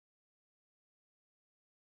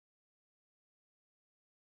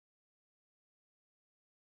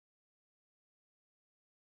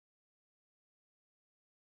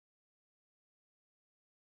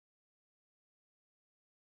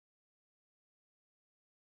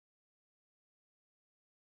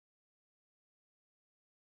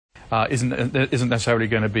isn't necessarily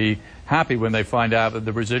going to be happy when they find out that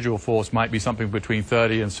the residual force might be something between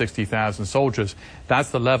 30 and 60,000 soldiers. That's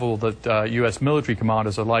the level that U.S. military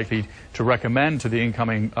commanders are likely to recommend to the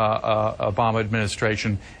incoming Obama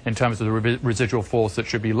administration in terms of the residual force that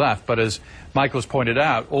should be left. But as Michael's pointed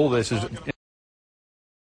out, all this is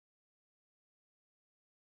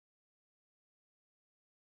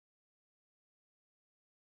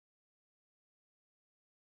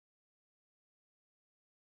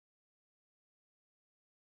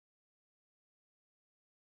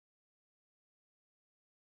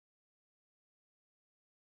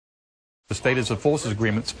the status of forces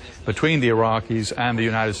agreements between the Iraqis and the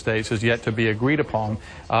United States has yet to be agreed upon,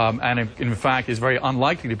 and in fact is very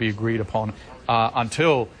unlikely to be agreed upon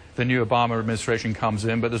until the new Obama administration comes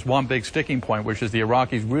in. But there's one big sticking point, which is the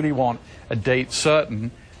Iraqis really want a date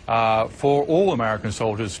certain for all American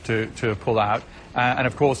soldiers to pull out, and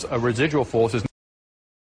of course a residual force is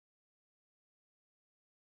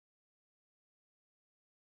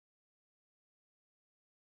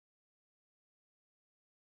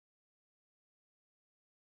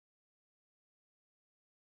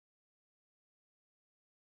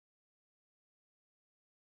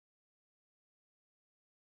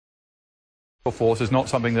force is not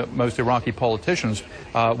something that most Iraqi politicians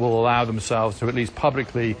will allow themselves to at least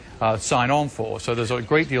publicly sign on for. So there's a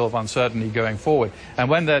great deal of uncertainty going forward. And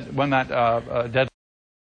when that deadline